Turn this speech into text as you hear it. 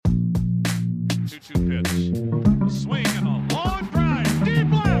2-2 pitch. A swing and a long drive. Deep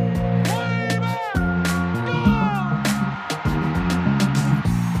left. Way back. Gone!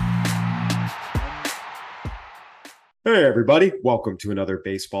 Hey, everybody. Welcome to another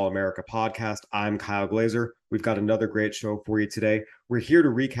Baseball America podcast. I'm Kyle Glazer. We've got another great show for you today. We're here to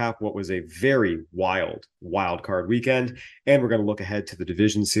recap what was a very wild card weekend, and we're going to look ahead to the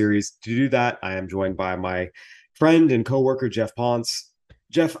division series. To do that, I am joined by my friend and coworker, Jeff Ponce.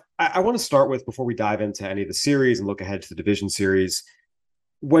 Jeff, I want to start with, before we dive into any of the series and look ahead to the division series,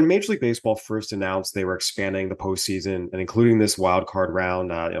 when Major League Baseball first announced they were expanding the postseason and including this wild card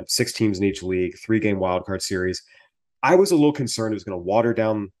round, 6 teams in each league, 3-game wild card series, I was a little concerned it was going to water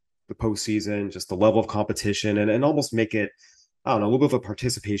down the postseason, just the level of competition, and almost make it, a little bit of a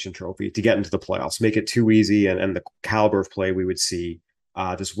participation trophy to get into the playoffs, make it too easy, and the caliber of play we would see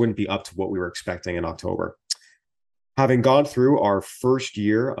just wouldn't be up to what we were expecting in October. Having gone through our first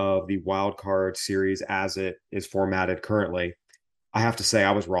year of the wild card series as it is formatted currently, I have to say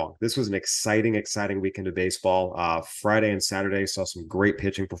I was wrong. This was an exciting weekend of baseball. Friday and Saturday saw some great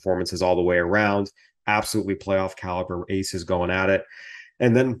pitching performances all the way around. Absolutely playoff caliber aces going at it.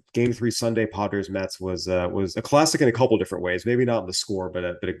 And then Game 3 Sunday, Padres Mets was a classic in a couple different ways. Maybe not in the score, but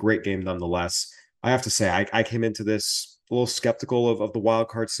a great game nonetheless. I have to say I came into this a little skeptical of the wild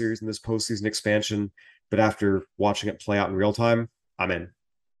card series in this postseason expansion, but after watching it play out in real time, I'm in.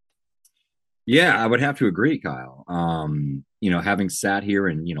 Yeah, I would have to agree, Kyle. Having sat here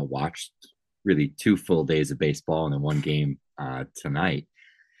and watched really 2 full days of baseball and then 1 game tonight,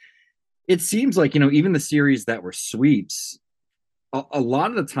 it seems like even the series that were sweeps, a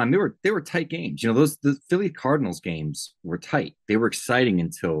lot of the time they were tight games. The Philly Cardinals games were tight. They were exciting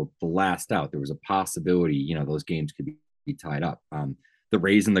until the last out. There was a possibility those games could be tied up. The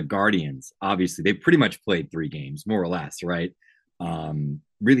Rays and the Guardians, obviously, they pretty much played 3 games, more or less, right?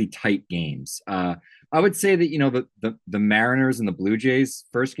 Really tight games. I would say that the Mariners and the Blue Jays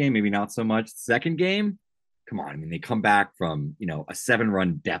first game, maybe not so much. Second game, come on. I mean, they come back from a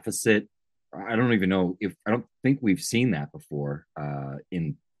 7-run deficit. I don't think we've seen that before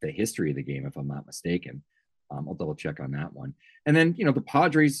in the history of the game, if I'm not mistaken. I'll double check on that one. And then the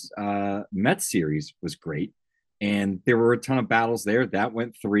Padres Mets series was great, and there were a ton of battles there. That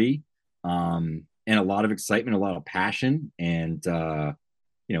went 3, and a lot of excitement, a lot of passion, and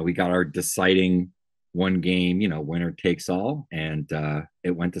we got our deciding 1 game, winner takes all, and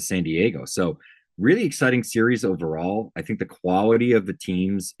it went to San Diego. So really exciting series overall. I think the quality of the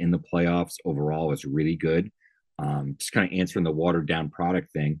teams in the playoffs overall was really good. Just kind of answering the watered down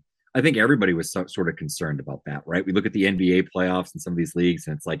product thing. I think everybody was sort of concerned about that, right? We look at the NBA playoffs and some of these leagues,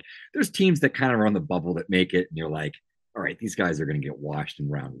 and it's like there's teams that kind of are on the bubble that make it, and you're like, all right, these guys are going to get washed in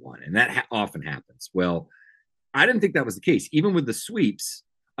round 1. And that often happens. Well, I didn't think that was the case. Even with the sweeps,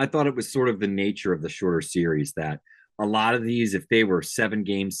 I thought it was sort of the nature of the shorter series that a lot of these, if they were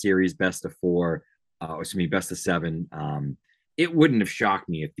 7-game series, best of 4, best of 7, it wouldn't have shocked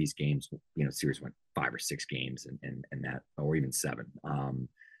me if these games, series went 5 or 6 games and that, or even 7.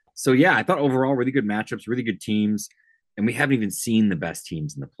 So yeah, I thought overall really good matchups, really good teams, and we haven't even seen the best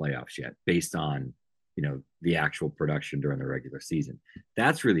teams in the playoffs yet, based on the actual production during the regular season.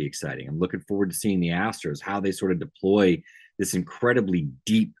 That's really exciting. I'm looking forward to seeing the Astros, how they sort of deploy this incredibly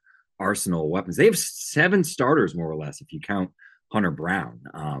deep arsenal of weapons. They have 7 starters, more or less, if you count Hunter Brown.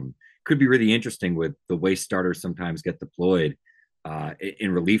 Could be really interesting with the way starters sometimes get deployed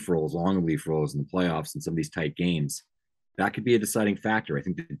in relief roles, long relief roles in the playoffs and some of these tight games. That could be a deciding factor. I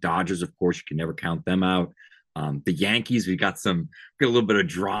think the Dodgers, of course, you can never count them out. The Yankees, we got a little bit of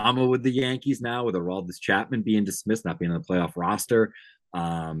drama with the Yankees now, with Aroldis Chapman being dismissed, not being on the playoff roster.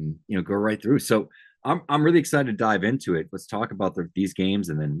 Go right through. So I'm really excited to dive into it. Let's talk about these games,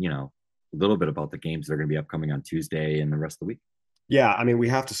 and then a little bit about the games that are going to be upcoming on Tuesday and the rest of the week. Yeah, I mean, we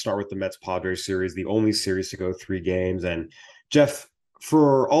have to start with the Mets-Padres series, the only series to go 3 games. And Jeff,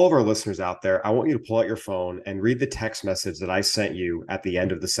 for all of our listeners out there, I want you to pull out your phone and read the text message that I sent you at the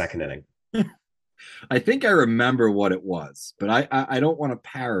end of the 2nd inning. I think I remember what it was, but I don't want to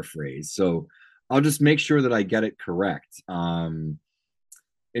paraphrase, so I'll just make sure that I get it correct. And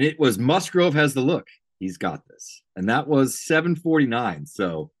it was Musgrove has the look. He's got this. And that was 7:49.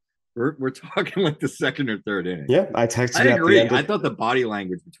 So we're talking like the 2nd or 3rd inning. Yeah, I texted I you agree. at the end I thought the body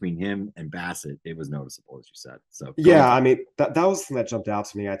language between him and Bassett, it was noticeable, as you said. So yeah, I mean, that was the thing that jumped out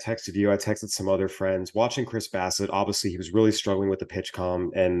to me. I texted you, I texted some other friends. Watching Chris Bassett, obviously he was really struggling with the pitch comm,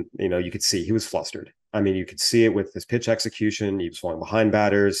 and you could see he was flustered. I mean, you could see it with his pitch execution. He was falling behind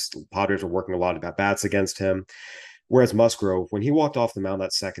batters. The Padres were working a lot of at-bats against him. Whereas Musgrove, when he walked off the mound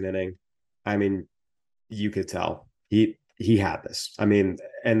that 2nd inning, I mean, you could tell he he had this. I mean,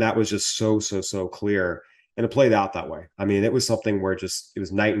 and that was just so clear. And it played out that way. I mean, it was something where just it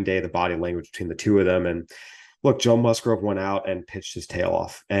was night and day, the body language between the two of them. And look, Joe Musgrove went out and pitched his tail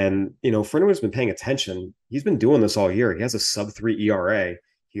off. And, for anyone who's been paying attention, he's been doing this all year. He has a sub-3 ERA.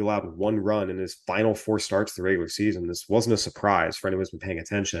 He allowed one run in his final four starts of the regular season. This wasn't a surprise for anyone who's been paying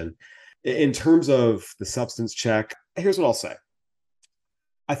attention. In terms of the substance check, here's what I'll say.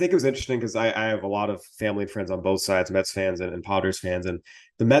 I think it was interesting because I have a lot of family and friends on both sides, Mets fans and Padres fans. And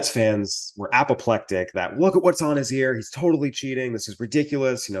the Mets fans were apoplectic that look at what's on his ear. He's totally cheating. This is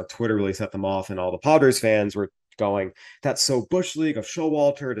ridiculous. Twitter really set them off. And all the Padres fans were going, that's so Bush League of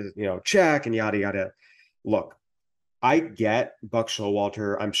Showalter to, check and yada, yada. Look, I get Buck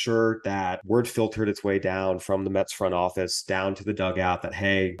Showalter. I'm sure that word filtered its way down from the Mets front office down to the dugout that,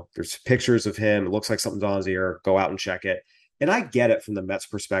 hey, there's pictures of him. It looks like something's on his ear. Go out and check it. And I get it from the Mets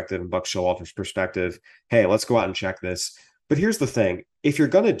perspective and Buck Showalter's perspective. Hey, let's go out and check this. But here's the thing. If you're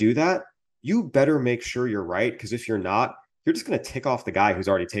going to do that, you better make sure you're right. Because if you're not, you're just going to tick off the guy who's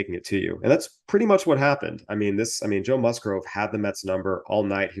already taking it to you. And that's pretty much what happened. Joe Musgrove had the Mets number all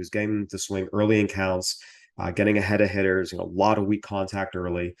night. He was getting them to swing early in counts, getting ahead of hitters, a lot of weak contact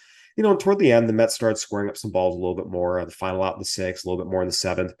early. Toward the end, the Mets started squaring up some balls a little bit more, the final out in the sixth, a little bit more in the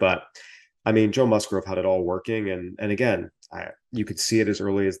seventh. But Joe Musgrove had it all working. And again, you could see it as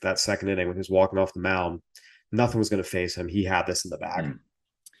early as that second inning when he was walking off the mound. Nothing was going to face him. He had this in the bag.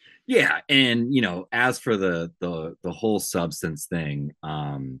 Yeah. And, as for the whole substance thing,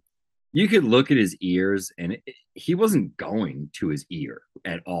 you could look at his ears and he wasn't going to his ear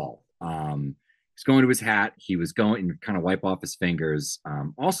at all. He's going to his hat. He was going to kind of wipe off his fingers.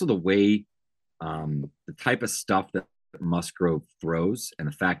 Also the way, the type of stuff that Musgrove throws and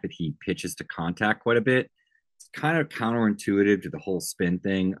the fact that he pitches to contact quite a bit, it's kind of counterintuitive to the whole spin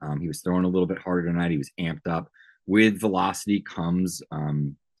thing. He was throwing a little bit harder tonight. He was amped up. With velocity comes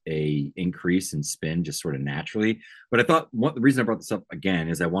a increase in spin just sort of naturally. But I thought the reason I brought this up again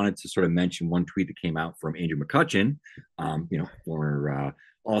is I wanted to sort of mention one tweet that came out from Andrew McCutchen, former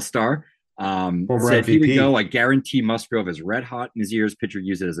All-Star. Said MVP. Here we go. I guarantee Musgrove is red hot in his ears. Pitcher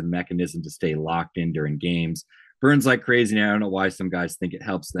use it as a mechanism to stay locked in during games. Burns like crazy. And I don't know why some guys think it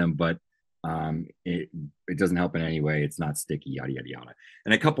helps them, but it doesn't help in any way. It's not sticky, yada, yada, yada.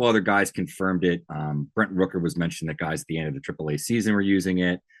 And a couple other guys confirmed it. Brent Rooker was mentioned that guys at the end of the AAA season were using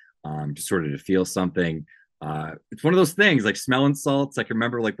it just sort of to feel something. It's one of those things like smelling salts. I can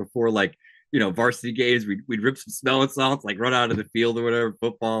remember like before, like, varsity games, we'd rip some smelling salts, like run out of the field or whatever,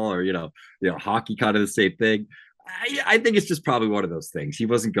 football or, hockey, kind of the same thing. I think it's just probably one of those things. He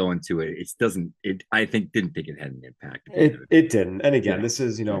wasn't going to it. Didn't think it had an impact. It didn't. And again, this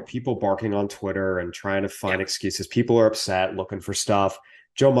is, people barking on Twitter and trying to find excuses. People are upset looking for stuff.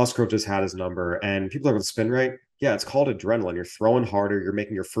 Joe Musgrove just had his number and people are going to spin rate. Yeah, it's called adrenaline. You're throwing harder. You're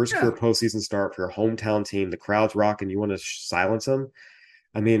making your first career postseason start for your hometown team. The crowd's rocking. You want to silence them.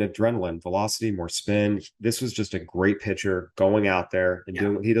 Adrenaline, velocity, more spin. This was just a great pitcher going out there and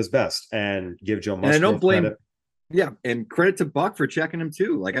doing what he does best. And give Joe Musgrove and I don't blame credit. Yeah, and credit to Buck for checking him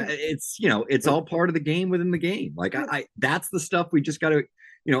too. Like it's all part of the game within the game. Like I that's the stuff we just got to,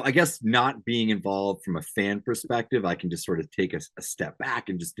 I guess not being involved from a fan perspective, I can just sort of take a step back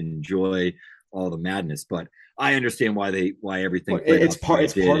and just enjoy all the madness. But I understand why everything. Well, it's part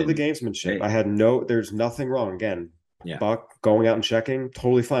of the gamesmanship. There's nothing wrong. Again, Buck going out and checking,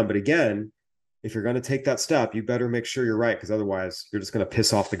 totally fine. But again, if you're going to take that step, you better make sure you're right, because otherwise you're just going to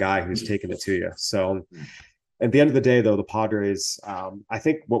piss off the guy who's taking it to you. So at the end of the day, though, the Padres, I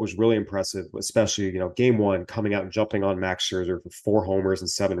think what was really impressive, especially, game one, coming out and jumping on Max Scherzer for 4 homers and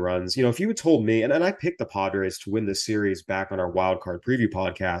 7 runs. If you had told me, and I picked the Padres to win this series back on our wild card preview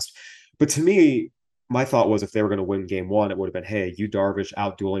podcast, but to me, my thought was if they were going to win game one, it would have been, hey, Yu Darvish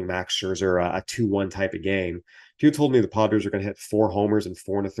out-dueling Max Scherzer, a 2-1 type of game. If you told me the Padres are going to hit 4 homers in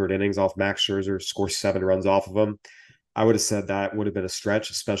 4 1/3 innings off Max Scherzer, score 7 runs off of him, I would have said that would have been a stretch,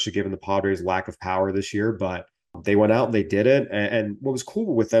 especially given the Padres' lack of power this year. But they went out and they did it. And what was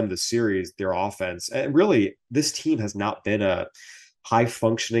cool with them this series, their offense, and really this team has not been a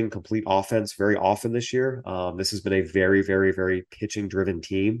high-functioning, complete offense very often this year. This has been a very, very, very pitching-driven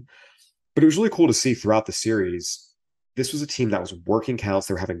team. But it was really cool to see throughout the series. This was a team that was working counts.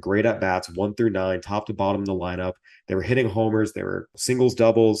 They were having great at-bats, 1 through 9, top to bottom of the lineup. They were hitting homers. They were singles,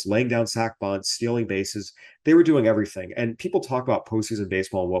 doubles, laying down sac bunts, stealing bases. They were doing everything. And people talk about postseason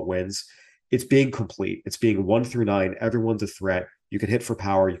baseball and what wins. It's being complete. It's being 1 through 9. Everyone's a threat. You can hit for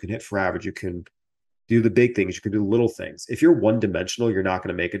power. You can hit for average. You can do the big things. You can do the little things. If you're one-dimensional, you're not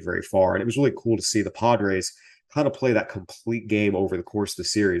going to make it very far. And it was really cool to see the Padres kind of play that complete game over the course of the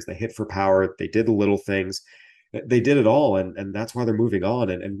series. They hit for power. They did the little things. They did it all, and that's why they're moving on.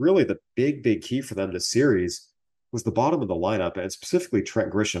 And really, the big key for them this series was the bottom of the lineup, and specifically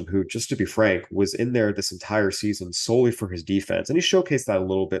Trent Grisham, who, just to be frank, was in there this entire season solely for his defense, and he showcased that a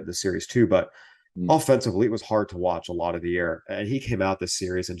little bit in the series too. But Mm. offensively, it was hard to watch a lot of the year, and he came out this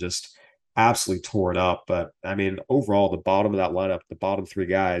series and just absolutely tore it up. But I mean, overall, the bottom of that lineup, the bottom three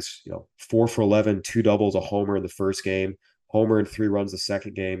guys, 4 for 11, two doubles, a homer in the first game, homer and 3 runs the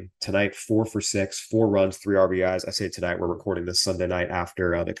second game. Tonight, 4 for 6, 4 runs, 3 RBIs. I say tonight, we're recording this Sunday night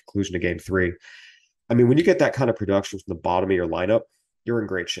after the conclusion of game three. I mean, when you get that kind of production from the bottom of your lineup, you're in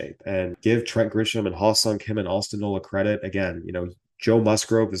great shape. And give Trent Grisham and Ha-Seong Kim and Austin Nola credit. Again, Joe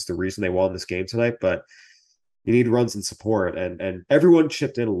Musgrove is the reason they won this game tonight, but you need runs and support. And everyone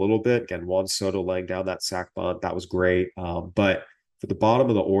chipped in a little bit. Again, Juan Soto laying down that sac bunt, that was great. But for the bottom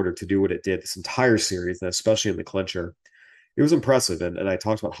of the order to do what it did this entire series, and especially in the clincher, it was impressive. And I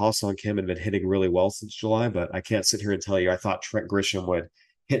talked about Ha-Seong Kim had been hitting really well since July, but I can't sit here and tell you I thought Trent Grisham would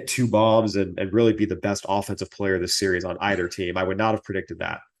hit 2 bombs and really be the best offensive player this series on either team. I would not have predicted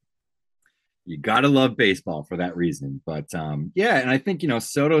that. You gotta love baseball for that reason. But yeah, and I think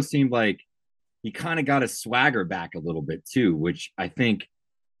Soto seemed like he kind of got his swagger back a little bit too, which I think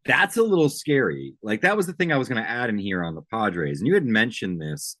that's a little scary. Like that was the thing I was going to add in here on the Padres, and you had mentioned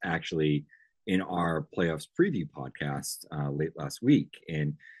this actually in our playoffs preview podcast late last week,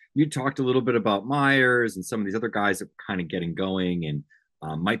 and you talked a little bit about Myers and some of these other guys that were kind of getting going and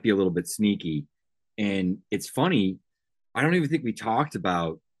might be a little bit sneaky. And it's funny, I don't even think we talked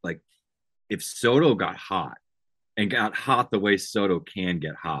about like if Soto got hot and got hot the way Soto can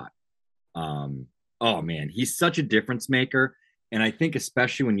get hot. Oh man, he's such a difference maker. And I think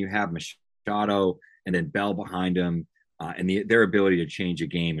especially when you have Machado and then Bell behind him, and their ability to change a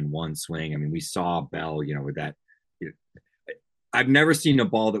game in one swing. I mean, we saw Bell, with that. I've never seen a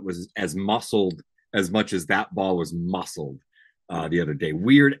ball that was as muscled as much as that ball was muscled the other day.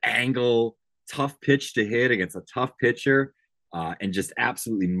 Weird angle, tough pitch to hit against a tough pitcher, and just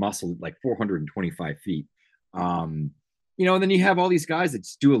absolutely muscled like 425 feet. And then you have all these guys that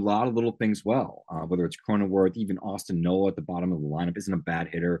just do a lot of little things well, whether it's Cronenworth, even Austin Nola at the bottom of the lineup isn't a bad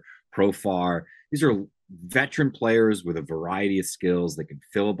hitter. Profar. These are veteran players with a variety of skills that can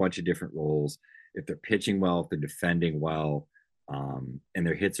fill a bunch of different roles. If they're pitching well, if they're defending well, and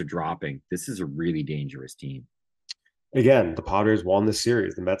their hits are dropping, this is a really dangerous team. Again, the Padres won the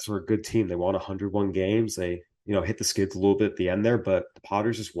series. The Mets were a good team. They won 101 games. They, hit the skids a little bit at the end there, but the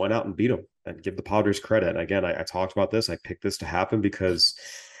Padres just went out and beat them. And give the Padres credit. And again, I talked about this. I picked this to happen because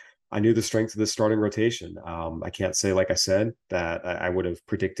I knew the strength of this starting rotation. I can't say, like I said, that I would have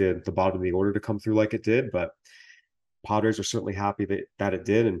predicted the bottom of the order to come through like it did, but Padres are certainly happy that it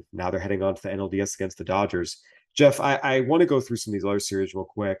did. And now they're heading on to the NLDS against the Dodgers. Jeff, I want to go through some of these other series real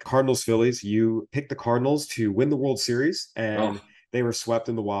quick. Cardinals, Phillies, you picked the Cardinals to win the World Series, and they were swept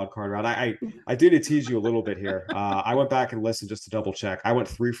in the wild card round. I do need to tease you a little bit here. I went back and listened just to double check. I went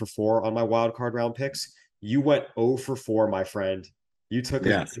 3 for 4 on my wild card round picks. You went 0 for 4, my friend. You took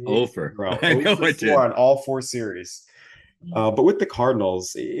 0 for 0 for 4 on all 4 series. But with the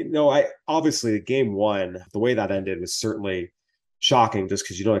Cardinals, I obviously game 1, the way that ended was certainly shocking just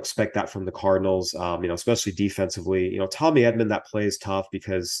because you don't expect that from the Cardinals, especially defensively. Tommy Edman, that play is tough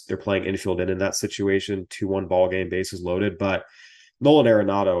because they're playing infield in that situation, 2-1 ball game, bases loaded. But Nolan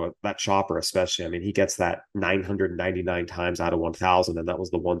Arenado, that chopper especially, I mean, he gets that 999 times out of 1,000, and that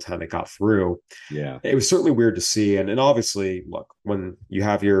was the one time it got through. Yeah. It was certainly weird to see. And obviously, look, when you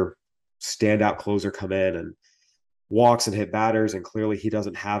have your standout closer come in and walks and hit batters, and clearly he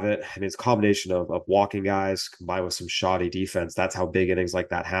doesn't have it. I mean, it's a combination of walking guys combined with some shoddy defense. That's how big innings like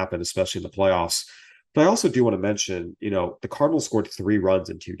that happen, especially in the playoffs. But I also do want to mention, the Cardinals scored 3 runs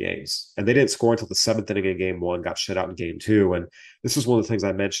in 2 games, and they didn't score until the 7th inning in game 1, got shut out in game 2. And this was one of the things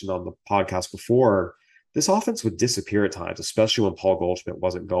I mentioned on the podcast before. This offense would disappear at times, especially when Paul Goldschmidt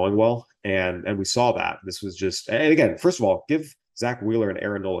wasn't going well. And we saw that. This was just, and again, first of all, give Zach Wheeler and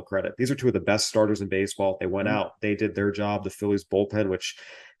Aaron Nola credit. These are 2 of the best starters in baseball. They went out, they did their job. The Phillies bullpen, which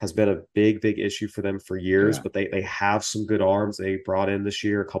has been a big issue for them for years, but they have some good arms. They brought in this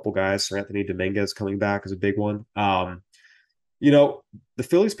year a couple guys. Seranthony Dominguez coming back is a big one. The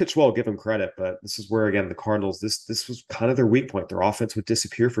Phillies pitch well, give them credit, but this is where, again, the Cardinals, this was kind of their weak point. Their offense would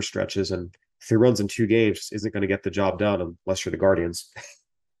disappear for stretches, and 3 runs in 2 games just isn't going to get the job done unless you're the Guardians.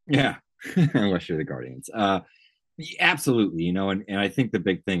 Yeah, unless you're the Guardians. Absolutely, and I think the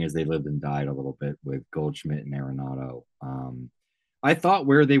big thing is they lived and died a little bit with Goldschmidt and Arenado. I thought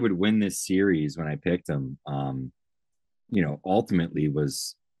where they would win this series when I picked them, ultimately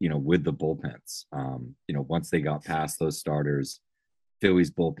was, with the bullpens. Once they got past those starters, Philly's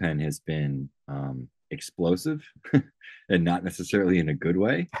bullpen has been explosive and not necessarily in a good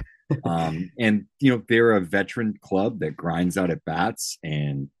way. And they're a veteran club that grinds out at bats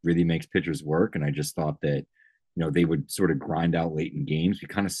and really makes pitchers work. And I just thought that they would sort of grind out late in games. We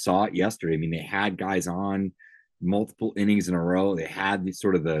kind of saw it yesterday. I mean, they had guys on multiple innings in a row. They had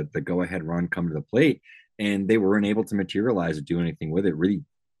the go ahead run come to the plate, and they weren't able to materialize or do anything with it. Really,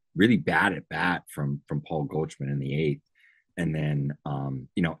 really bad at bat from Paul Goldschmidt in the eighth. And then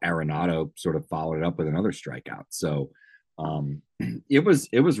Arenado sort of followed it up with another strikeout. So it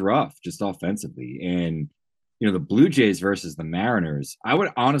was rough just offensively. And the Blue Jays versus the Mariners, I would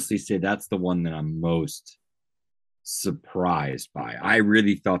honestly say that's the one that I'm most surprised by. I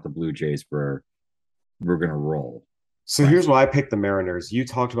really thought the Blue Jays were gonna roll. So here's why I picked the Mariners. You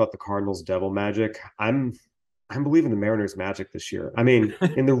talked about the Cardinals' devil magic. I'm believing the Mariners' magic this year. I mean,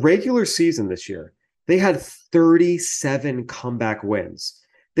 in the regular season this year, they had 37 comeback wins.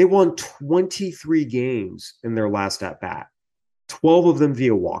 They won 23 games in their last at bat, 12 of them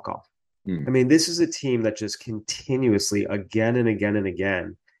via walk-off. I mean, this is a team that just continuously, again and again and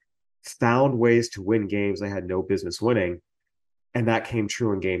again, found ways to win games they had no business winning. And that came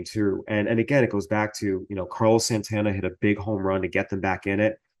true in game two. And again, it goes back to, Carlos Santana hit a big home run to get them back in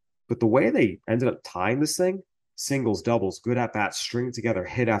it. But the way they ended up tying this thing, singles, doubles, good at bats, string together,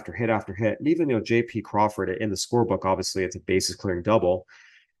 hit after hit after hit. And even, JP Crawford in the scorebook, obviously it's a bases clearing double.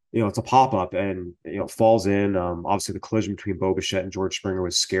 It's a pop-up and, falls in. Obviously the collision between Bo Bichette and George Springer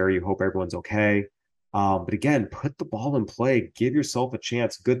was scary. You hope everyone's okay. But again, put the ball in play, give yourself a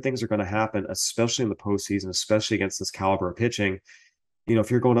chance. Good things are going to happen, especially in the postseason, especially against this caliber of pitching. If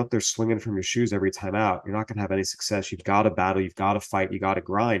you're going up there swinging from your shoes every time out, you're not going to have any success. You've got to battle, you've got to fight, you got to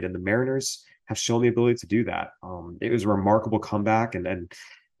grind. And the Mariners have shown the ability to do that. It was a remarkable comeback and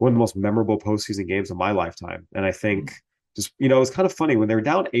one of the most memorable postseason games of my lifetime. And I think just, it was kind of funny when they were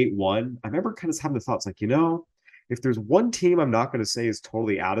down 8-1. I remember kind of having the thoughts like, if there's one team I'm not going to say is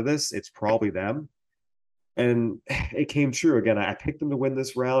totally out of this, it's probably them. And it came true. Again, I picked them to win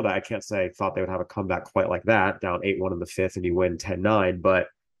this round. I can't say I thought they would have a comeback quite like that, down 8-1 in the fifth, and you win 10-9. But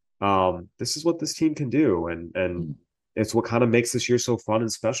this is what this team can do. And it's what kind of makes this year so fun and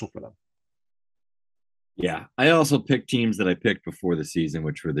special for them. Yeah. I also picked teams that I picked before the season,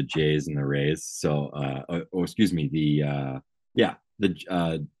 which were the Jays and the Rays. So,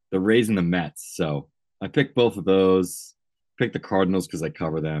 the Rays and the Mets. So I picked both of those. Picked the Cardinals because I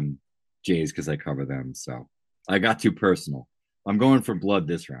cover them. Jays because I cover them. So I got too personal. I'm going for blood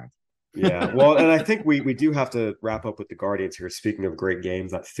this round. Yeah. Well, and I think we do have to wrap up with the Guardians here. Speaking of great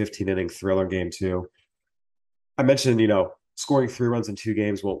games, that 15-inning thriller game too. I mentioned, scoring 3 runs in 2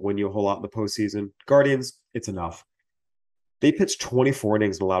 games won't win you a whole lot in the postseason. Guardians, it's enough. They pitched 24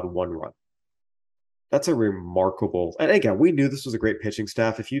 innings and allowed 1 run. That's a remarkable. And again, we knew this was a great pitching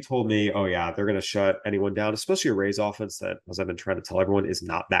staff. If you told me, oh yeah, they're going to shut anyone down, especially a Rays offense that, as I've been trying to tell everyone, is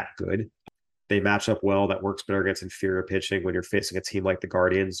not that good. They match up well. That works better against inferior pitching. When you're facing a team like the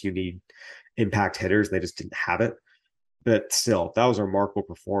Guardians, you need impact hitters. They just didn't have it. But still, that was a remarkable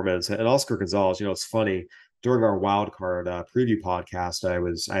performance. And Oscar Gonzalez, it's funny. During our wild card preview podcast,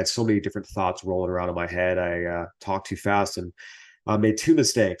 I had so many different thoughts rolling around in my head. I talked too fast and made 2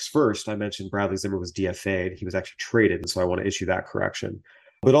 mistakes. First, I mentioned Bradley Zimmer was DFA'd. He was actually traded, and so I want to issue that correction.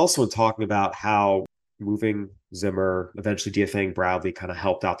 But also in talking about how moving Zimmer, eventually DFAing Bradley kind of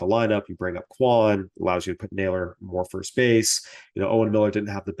helped out the lineup. You bring up Kwan, allows you to put Naylor more first base. Owen Miller didn't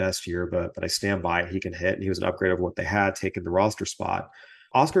have the best year, but I stand by it. He can hit, and he was an upgrade over what they had, taking the roster spot.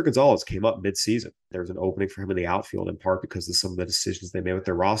 Oscar Gonzalez came up mid-season. There was an opening for him in the outfield, in part because of some of the decisions they made with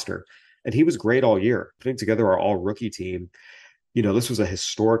their roster. And he was great all year, putting together our all-rookie team. This was a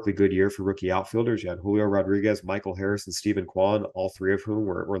historically good year for rookie outfielders. You had Julio Rodriguez, Michael Harris, and Stephen Kwan, all 3 of whom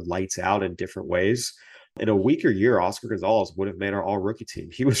were lights out in different ways. In a weaker year, Oscar Gonzalez would have made our all-rookie team.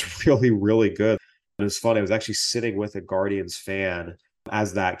 He was really, really good. It was funny. I was actually sitting with a Guardians fan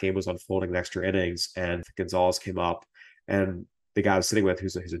as that game was unfolding in extra innings, and Gonzalez came up, and the guy I was sitting with,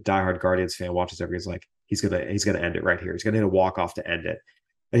 who's a diehard Guardians fan, watches everything. He's like, he's gonna end it right here. He's gonna hit a walk-off to end it.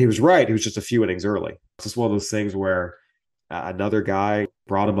 And he was right. He was just a few innings early. It's just one of those things where another guy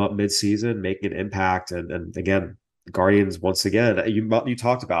brought him up mid-season, making an impact. And again, Guardians, once again, you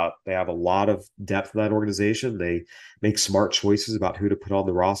talked about, they have a lot of depth in that organization. They make smart choices about who to put on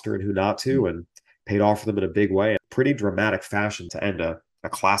the roster and who not to, and paid off for them in a big way. Pretty dramatic fashion to end a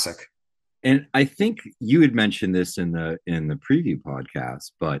classic. And I think you had mentioned this in the preview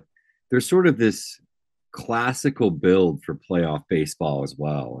podcast, but there's sort of this classical build for playoff baseball as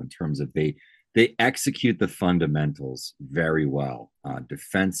well, in terms of they execute the fundamentals very well,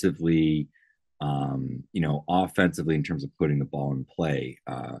 defensively, offensively, in terms of putting the ball in play.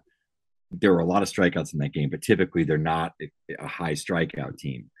 there were a lot of strikeouts in that game, but typically they're not a high strikeout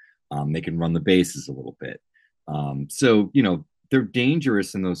team. They can run the bases a little bit. So, they're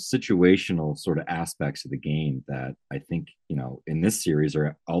dangerous in those situational sort of aspects of the game that I think, in this series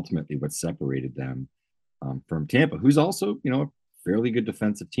are ultimately what separated them from Tampa, who's also, a fairly good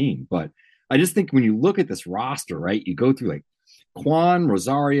defensive team. But I just think when you look at this roster, right, you go through like Kwan,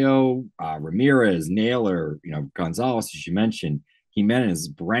 Rosario, Ramirez, Naylor, Gonzalez, as you mentioned, Jimenez,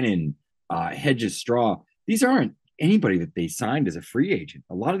 Brennan, Hedges, Straw. These aren't anybody that they signed as a free agent.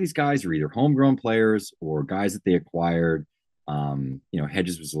 A lot of these guys are either homegrown players or guys that they acquired.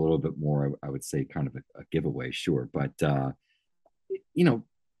 Hedges was a little bit more, I would say, kind of a giveaway, sure. But,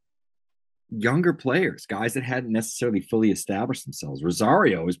 younger players, guys that hadn't necessarily fully established themselves.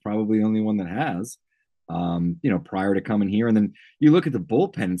 Rosario is probably the only one that has, prior to coming here. And then you look at the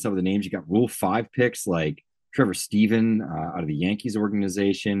bullpen and some of the names. You got Rule 5 picks like Trevor Stephen out of the Yankees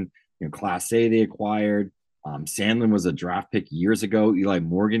organization. Class A they acquired. Sandlin was a draft pick years ago. Eli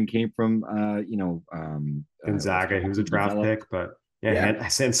Morgan came from, Gonzaga, he was a draft pick, but yeah.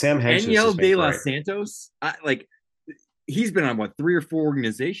 And Sam Hentges. Daniel De Los Santos, he's been on 3 or 4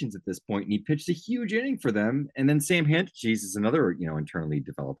 organizations at this point, and he pitched a huge inning for them. And then Sam Hentges is another, internally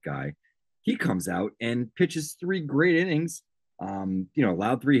developed guy. He comes out and pitches 3 great innings.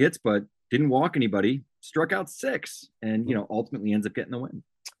 Allowed 3 hits, but didn't walk anybody. Struck out 6, and ultimately ends up getting the win.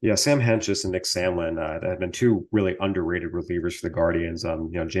 Yeah, Sam Hentges and Nick Sandlin have been 2 really underrated relievers for the Guardians.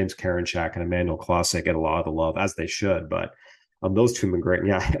 James Karinchak and Emmanuel Clase get a lot of the love, as they should, but those 2 have been great. And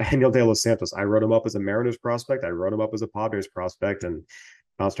yeah, Daniel De Los Santos, I wrote him up as a Mariners prospect. I wrote him up as a Padres prospect, and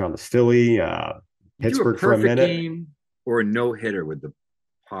bounced around the Philly, Pittsburgh for a minute. Game or a no-hitter with the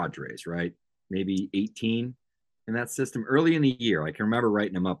Padres, right? Maybe 18 in that system early in the year. I can remember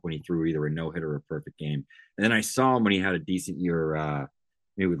writing him up when he threw either a no-hitter or a perfect game. And then I saw him when he had a decent year,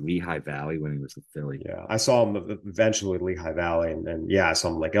 maybe with Lehigh Valley when he was with Philly. Yeah, I saw him eventually with Lehigh Valley, and yeah, I saw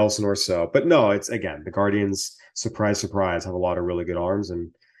him like Elsinore. So, but no, it's again, the Guardians, surprise, have a lot of really good arms,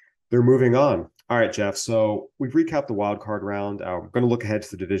 and they're moving on. All right, Jeff. So we've recapped the wild card round. We're going to look ahead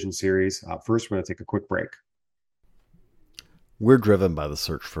to the division series. First, we're going to take a quick break. We're driven by the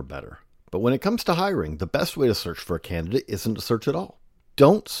search for better. But when it comes to hiring, the best way to search for a candidate isn't to search at all.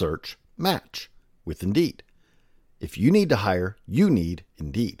 Don't search, match with Indeed. If you need to hire, you need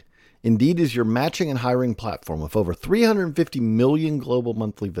Indeed. Indeed is your matching and hiring platform with over 350 million global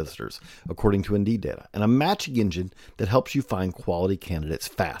monthly visitors, according to Indeed data, and a matching engine that helps you find quality candidates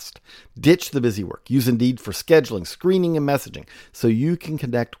fast. Ditch the busy work. Use Indeed for scheduling, screening, and messaging so you can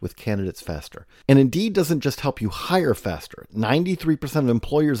connect with candidates faster. And Indeed doesn't just help you hire faster. 93% of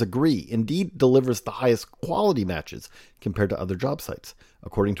employers agree Indeed delivers the highest quality matches compared to other job sites,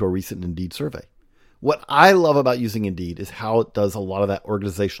 according to a recent Indeed survey. What I love about using Indeed is how it does a lot of that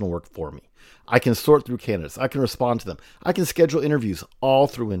organizational work for me. I can sort through candidates. I can respond to them. I can schedule interviews all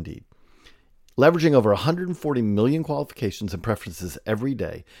through Indeed. Leveraging over 140 million qualifications and preferences every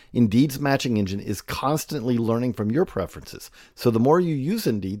day, Indeed's matching engine is constantly learning from your preferences. So the more you use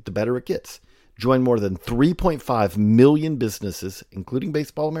Indeed, the better it gets. Join more than 3.5 million businesses, including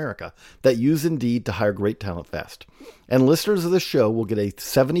Baseball America, that use Indeed to hire great talent fast. And listeners of the show will get a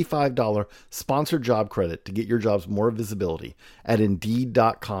 $75 sponsored job credit to get your jobs more visibility at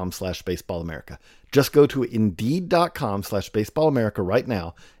Indeed.com/BaseballAmerica. Just go to Indeed.com/BaseballAmerica right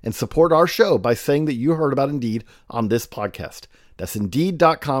now and support our show by saying that you heard about Indeed on this podcast. That's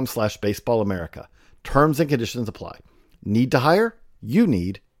Indeed.com/BaseballAmerica. Terms and conditions apply. Need to hire? You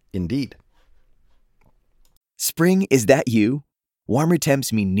need Indeed. Spring, is that you? Warmer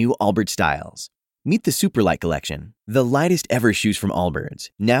temps mean new Allbirds styles. Meet the Superlight Collection, the lightest ever shoes from Allbirds,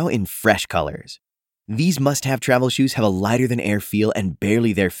 now in fresh colors. These must-have travel shoes have a lighter-than-air feel and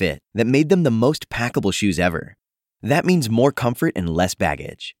barely their fit that made them the most packable shoes ever. That means more comfort and less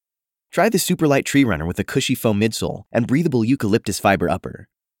baggage. Try the Superlight Tree Runner with a cushy foam midsole and breathable eucalyptus fiber upper.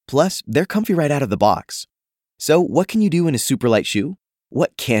 Plus, they're comfy right out of the box. So, what can you do in a Superlight shoe?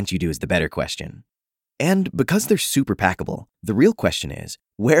 What can't you do is the better question. And because they're super packable, the real question is,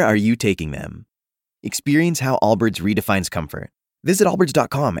 where are you taking them? Experience how Allbirds redefines comfort. Visit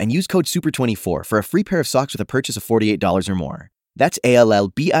allbirds.com and use code SUPER24 for a free pair of socks with a purchase of $48 or more. That's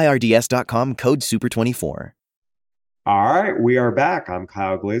ALLBIRDS.com, code SUPER24. All right, we are back. I'm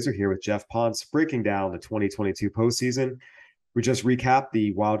Kyle Glazer here with Jeff Ponce, breaking down the 2022 postseason. We just recapped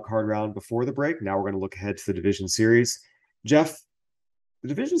the wild card round before the break. Now we're going to look ahead to the division series. Jeff, the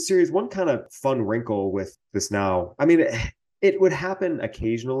division series, one kind of fun wrinkle with this now. I mean, it would happen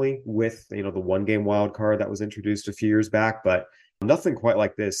occasionally with, the 1-game wild card that was introduced a few years back, but nothing quite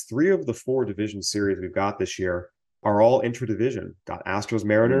like this. 3 of the 4 division series we've got this year are all intra-division. Got Astros,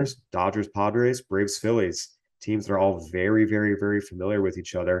 Mariners, Dodgers, Padres, Braves, Phillies. Teams that are all very, very, very familiar with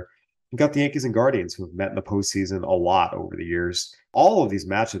each other. You got the Yankees and Guardians who have met in the postseason a lot over the years. All of these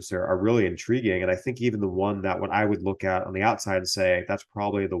matchups are really intriguing. And I think even the one that when I would look at on the outside and say, that's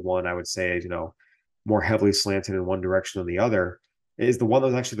probably the one I would say, more heavily slanted in one direction than the other, is the one that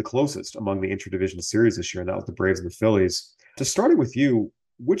was actually the closest among the interdivision series this year, and that was the Braves and the Phillies. Just starting with you,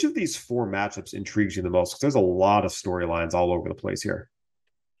 which of these four matchups intrigues you the most? Because there's a lot of storylines all over the place here.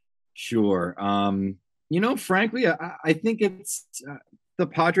 Sure. Frankly, I think it's the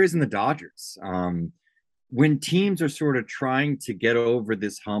Padres and the Dodgers. When teams are sort of trying to get over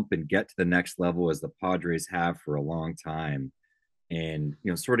this hump and get to the next level, as the Padres have for a long time, and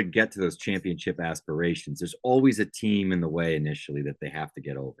sort of get to those championship aspirations, there's always a team in the way initially that they have to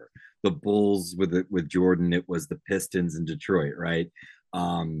get over. The Bulls with Jordan, it was the Pistons in Detroit, right?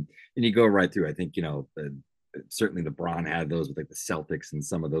 And you go right through. I think certainly LeBron had those with like the Celtics and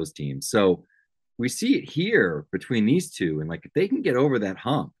some of those teams. So we see it here between these two, and like if they can get over that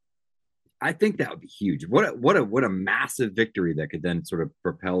hump, I think that would be huge. What a massive victory that could then sort of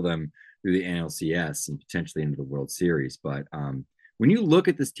propel them through the NLCS and potentially into the World Series. But when you look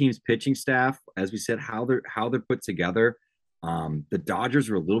at this team's pitching staff, as we said, how they're put together, the Dodgers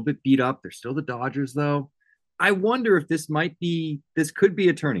are a little bit beat up. They're still the Dodgers, though. I wonder if this could be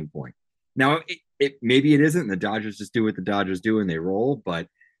a turning point. Now, maybe it isn't. And the Dodgers just do what the Dodgers do and they roll. But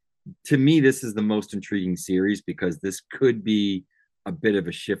to me, this is the most intriguing series because this could be a bit of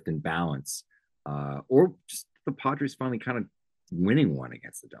a shift in balance, or just the Padres finally kind of winning one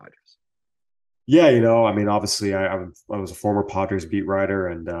against the Dodgers. Yeah, obviously I was a former Padres beat writer,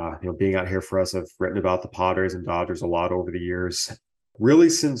 and being out here for us, I've written about the Padres and Dodgers a lot over the years.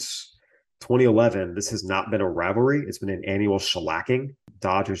 Really, since 2011, this has not been a rivalry. It's been an annual shellacking.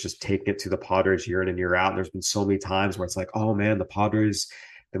 Dodgers just taking it to the Padres year in and year out. And there's been so many times where it's like, oh man, the Padres,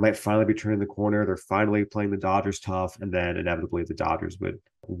 they might finally be turning the corner. They're finally playing the Dodgers tough. And then inevitably the Dodgers would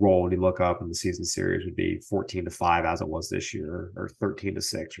roll, and you look up and the season series would be 14-5 as it was this year, or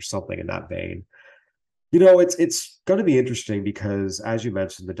 13-6 or something in that vein. It's going to be interesting because, as you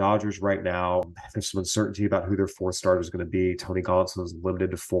mentioned, the Dodgers right now, there's some uncertainty about who their fourth starter is going to be. Tony Gonsolin is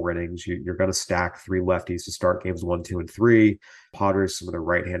limited to 4 innings. You're going to stack 3 lefties to start games 1, 2, and 3. Padres, some of their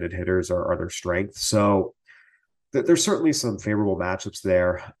right-handed hitters are their strength. So there's certainly some favorable matchups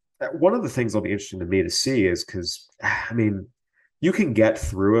there. One of the things that'll be interesting to me to see is because, you can get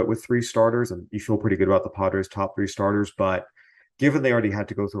through it with 3 starters, and you feel pretty good about the Padres' top 3 starters, but given they already had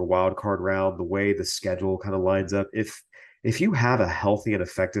to go through a wild card round, the way the schedule kind of lines up, if you have a healthy and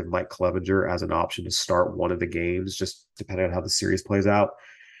effective Mike Clevinger as an option to start one of the games, just depending on how the series plays out,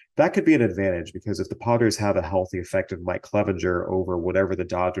 that could be an advantage, because if the Padres have a healthy, effective Mike Clevinger over whatever the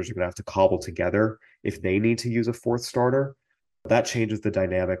Dodgers are going to have to cobble together, if they need to use a 4th starter, that changes the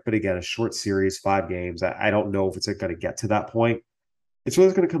dynamic. But again, a short series, 5 games, I don't know if it's going to get to that point. It's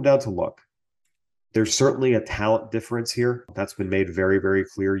really going to come down to luck. There's certainly a talent difference here. That's been made very, very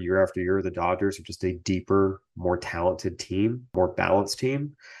clear year after year. The Dodgers are just a deeper, more talented team, more balanced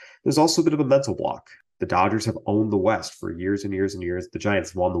team. There's also a bit of a mental block. The Dodgers have owned the West for years and years and years. The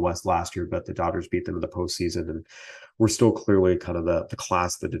Giants won the West last year, but the Dodgers beat them in the postseason, and we're still clearly kind of the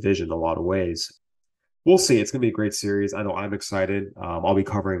class of the division in a lot of ways. We'll see. It's going to be a great series. I know I'm excited. I'll be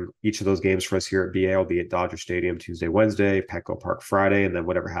covering each of those games for us here at BA. I'll be at Dodger Stadium Tuesday, Wednesday, Petco Park Friday, and then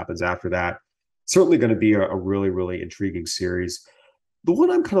whatever happens after that. Certainly going to be a really, really intriguing series. The one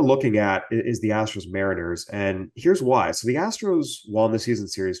I'm kind of looking at is the Astros Mariners, and here's why. So the Astros won the season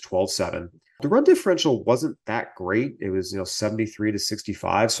series 12-7. The run differential wasn't that great. It was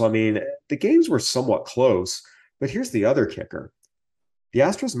 73-65. So the games were somewhat close. But here's the other kicker: the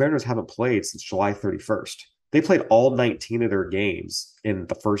Astros Mariners haven't played since July 31st. They played all 19 of their games in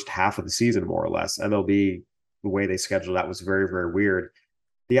the first half of the season, more or less. MLB, the way they scheduled that was very, very weird.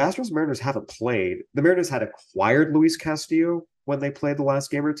 The Astros Mariners haven't played. The Mariners had acquired Luis Castillo when they played the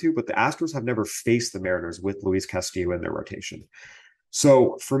last game or two, but the Astros have never faced the Mariners with Luis Castillo in their rotation.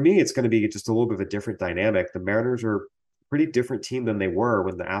 So for me, it's going to be just a little bit of a different dynamic. The Mariners are a pretty different team than they were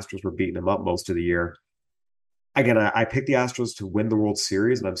when the Astros were beating them up most of the year. Again, I picked the Astros to win the World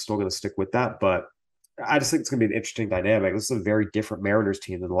Series, and I'm still going to stick with that, but I just think it's going to be an interesting dynamic. This is a very different Mariners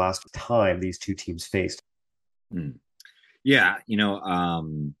team than the last time these two teams faced. Yeah,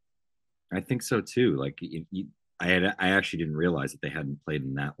 I think so too. Like I actually didn't realize that they hadn't played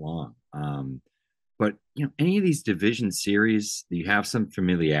in that long. But any of these division series, you have some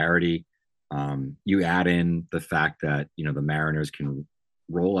familiarity. You add in the fact that the Mariners can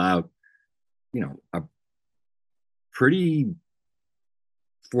roll out, a pretty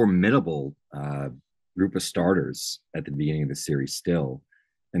formidable group of starters at the beginning of the series still,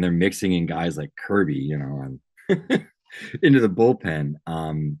 and they're mixing in guys like Kirby, on into the bullpen.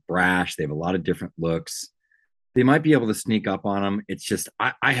 Brash, they have a lot of different looks. They might be able to sneak up on them. It's just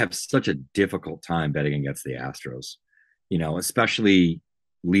I have such a difficult time betting against the Astros, especially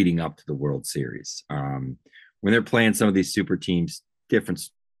leading up to the World Series. When they're playing some of these super teams, different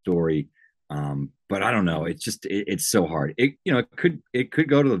story. But I don't know. It's just it's so hard. It could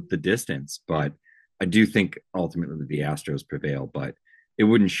go to the distance, but I do think ultimately the Astros prevail. But it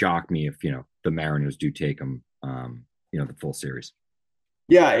wouldn't shock me if the Mariners do take them, the full series.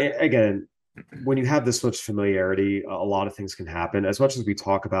 Yeah, again, when you have this much familiarity, a lot of things can happen. As much as we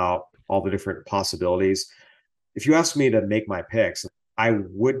talk about all the different possibilities, if you ask me to make my picks, I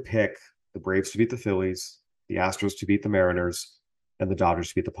would pick the Braves to beat the Phillies, the Astros to beat the Mariners, and the Dodgers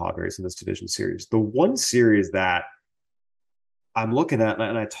to beat the Padres in this division series. The one series that I'm looking at,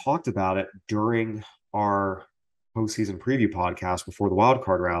 and I talked about it during our postseason preview podcast before the wild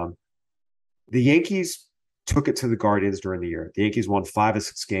card round, the Yankees took it to the Guardians during the year. The Yankees won 5 of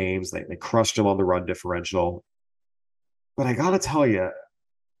 6 games. They crushed them on the run differential. But I got to tell you,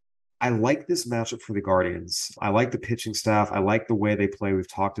 I like this matchup for the Guardians. I like the pitching staff. I like the way they play. We've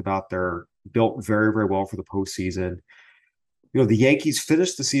talked about they're built very, very well for the postseason. The Yankees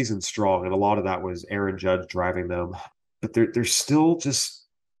finished the season strong, and a lot of that was Aaron Judge driving them. But there's still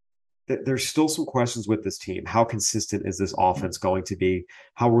some questions with this team. How consistent is this offense going to be?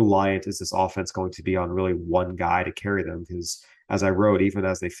 How reliant is this offense going to be on really one guy to carry them? Because as I wrote, even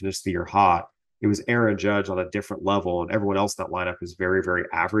as they finished the year hot, it was Aaron Judge on a different level, and everyone else in that lineup is very, very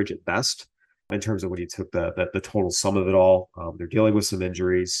average at best in terms of when you took the total sum of it all. They're dealing with some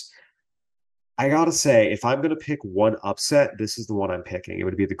injuries. I got to say, if I'm going to pick one upset, this is the one I'm picking. It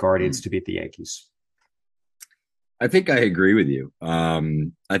would be the Guardians to beat the Yankees. I think I agree with you.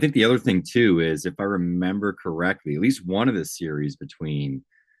 I think the other thing, too, is if I remember correctly, at least one of the series between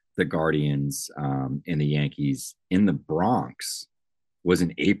the Guardians and the Yankees in the Bronx was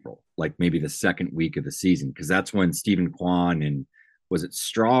in April, like maybe the second week of the season, because that's when Stephen Kwan and was it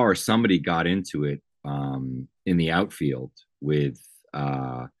Straw or somebody got into it in the outfield with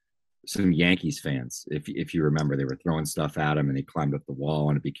some Yankees fans. If you remember, they were throwing stuff at him and they climbed up the wall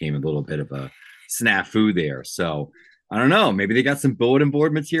and it became a little bit of a snafu there. So I don't know, maybe they got some bulletin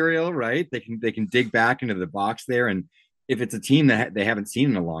board material, right? They can dig back into the box there. And if it's a team that they haven't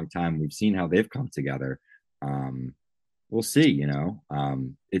seen in a long time, we've seen how they've come together. We'll see,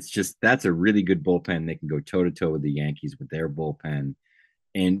 it's just, that's a really good bullpen. They can go toe to toe with the Yankees with their bullpen.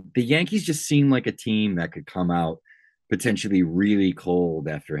 And the Yankees just seem like a team that could come out potentially really cold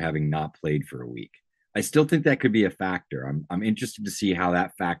after having not played for a week. I still think that could be a factor. I'm interested to see how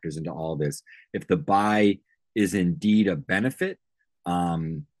that factors into all this. If the bye is indeed a benefit,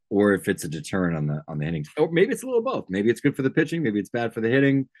 or if it's a deterrent on the hitting, or maybe it's a little both. Maybe it's good for the pitching, maybe it's bad for the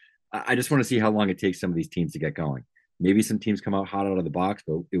hitting. I just want to see how long it takes some of these teams to get going. Maybe some teams come out hot out of the box,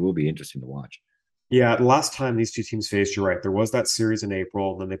 but it will be interesting to watch. Yeah, the last time these two teams faced, you're right. There was that series in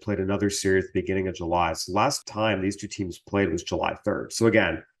April, then they played another series at the beginning of July. So last time these two teams played was July 3rd. So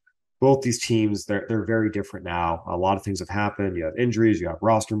again, both these teams, they're very different now. A lot of things have happened. You have injuries, you have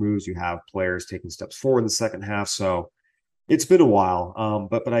roster moves, you have players taking steps forward in the second half. So it's been a while.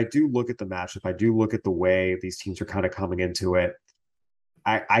 But I do look at the matchup. I do look at the way these teams are kind of coming into it.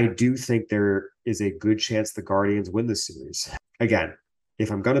 I do think there is a good chance the Guardians win this series. Again,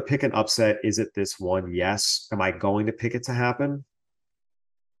 if I'm going to pick an upset, is it this one? Yes. Am I going to pick it to happen?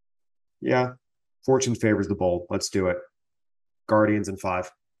 Yeah. Fortune favors the bold. Let's do it. Guardians in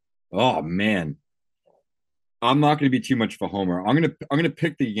 5. Oh man, I'm not going to be too much of a homer. I'm going to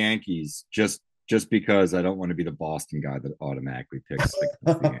pick the Yankees just because I don't want to be the Boston guy that automatically picks.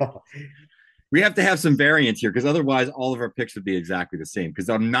 We have to have some variance here because otherwise all of our picks would be exactly the same, because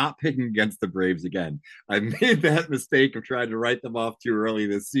I'm not picking against the Braves again. I made that mistake of trying to write them off too early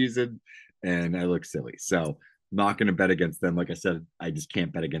this season, and I look silly. So I'm not going to bet against them. Like I said, I just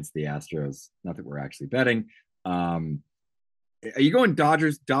can't bet against the Astros. Not that we're actually betting. Are you going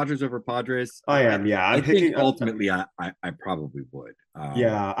Dodgers over Padres? I am, yeah. I think ultimately I probably would.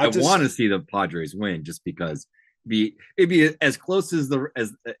 Yeah, I want to see the Padres win just because it'd be as close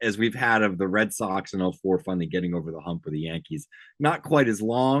as we've had of the Red Sox in 2004 finally getting over the hump with the Yankees. Not quite as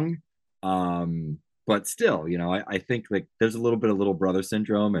long, but still, I think like there's a little bit of little brother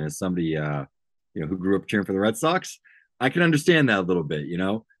syndrome, and as somebody who grew up cheering for the Red Sox, I can understand that a little bit.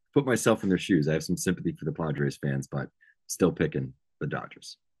 Put myself in their shoes. I have some sympathy for the Padres fans, but still picking the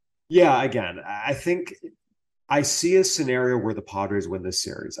Dodgers. Yeah, again, I think I see a scenario where the Padres win this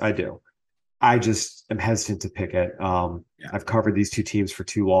series. I do. I just am hesitant to pick it. I've covered these two teams for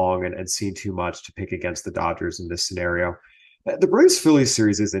too long and seen too much to pick against the Dodgers in this scenario. The Braves-Phillies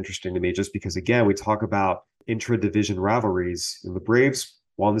series is interesting to me just because, again, we talk about intra-division rivalries. And the Braves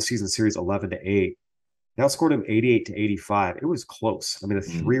won the season series 11-8. They outscored them 88-85. It was close. I mean, a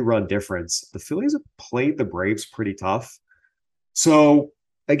 3-run difference. The Phillies have played the Braves pretty tough. So,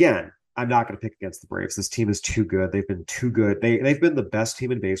 again, I'm not going to pick against the Braves. This team is too good. They've been too good. They've been the best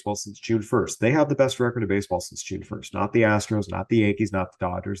team in baseball since June 1st. They have the best record in baseball since June 1st. Not the Astros, not the Yankees, not the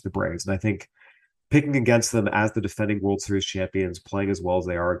Dodgers, the Braves. And I think picking against them as the defending World Series champions, playing as well as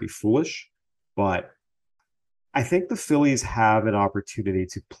they are, would be foolish. But I think the Phillies have an opportunity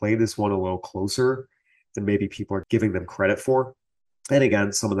to play this one a little closer than maybe people are giving them credit for. And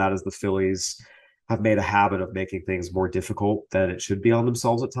again, some of that is the Phillies have made a habit of making things more difficult than it should be on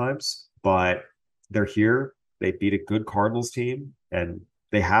themselves at times. But they're here. They beat a good Cardinals team, and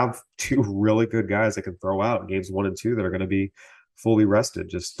they have two really good guys that can throw out in games 1 and 2 that are going to be fully rested,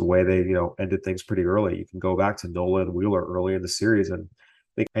 just the way they, ended things pretty early. You can go back to Nola and Wheeler early in the series, and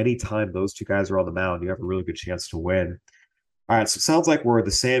I think anytime those two guys are on the mound, you have a really good chance to win. All right, so it sounds like we're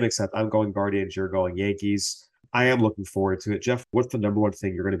the same, except I'm going Guardians, you're going Yankees. I am looking forward to it. Jeff, what's the number one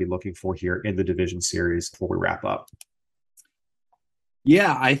thing you're going to be looking for here in the division series before we wrap up?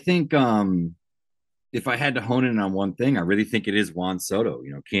 Yeah, I think if I had to hone in on one thing, I really think it is Juan Soto.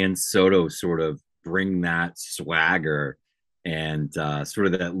 Can Soto sort of bring that swagger and sort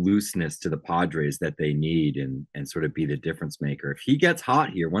of that looseness to the Padres that they need and sort of be the difference maker? If he gets hot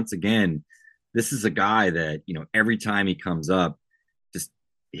here, once again, this is a guy that, every time he comes up, just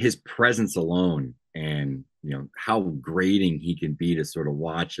his presence alone and, how grating he can be to sort of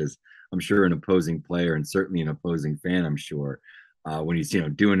watch as, I'm sure, an opposing player and certainly an opposing fan, I'm sure, when he's,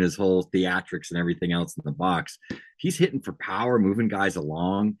 doing his whole theatrics and everything else in the box. He's hitting for power, moving guys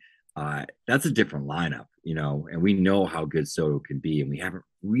along. That's a different lineup, and we know how good Soto can be, and we haven't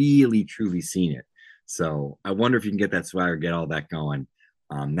really truly seen it. So I wonder if you can get that swagger, get all that going.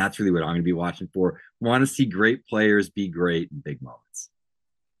 That's really what I'm going to be watching for. Want to see great players be great in big moments.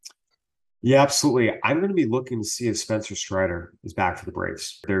 Yeah, absolutely. I'm going to be looking to see if Spencer Strider is back for the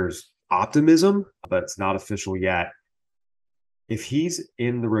Braves. There's optimism, but it's not official yet. If he's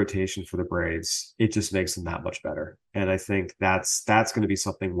in the rotation for the Braves, it just makes them that much better. And I think that's going to be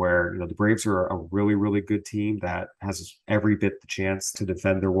something where, the Braves are a really, really good team that has every bit the chance to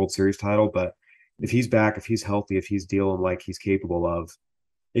defend their World Series title. But if he's back, if he's healthy, if he's dealing like he's capable of,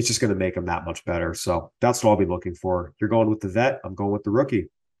 it's just going to make him that much better. So that's what I'll be looking for. You're going with the vet. I'm going with the rookie.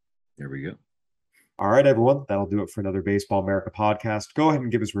 There we go. All right, everyone. That'll do it for another Baseball America podcast. Go ahead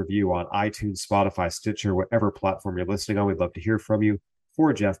and give us a review on iTunes, Spotify, Stitcher, whatever platform you're listening on. We'd love to hear from you.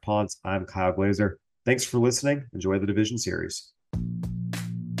 For Jeff Ponce, I'm Kyle Glazer. Thanks for listening. Enjoy the division series.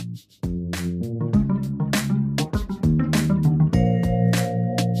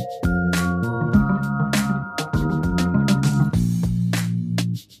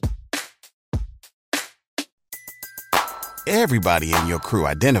 Everybody in your crew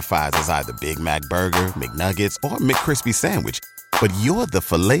identifies as either Big Mac Burger, McNuggets, or McCrispy Sandwich. But you're the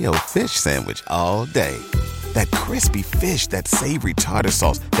Filet-O-Fish Sandwich all day. That crispy fish, that savory tartar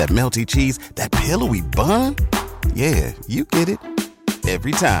sauce, that melty cheese, that pillowy bun. Yeah, you get it.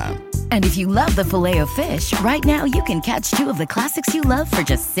 Every time. And if you love the Filet-O-Fish, right now you can catch 2 of the classics you love for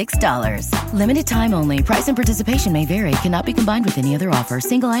just $6. Limited time only. Price and participation may vary. Cannot be combined with any other offer.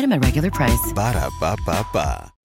 Single item at regular price. Ba-da-ba-ba-ba.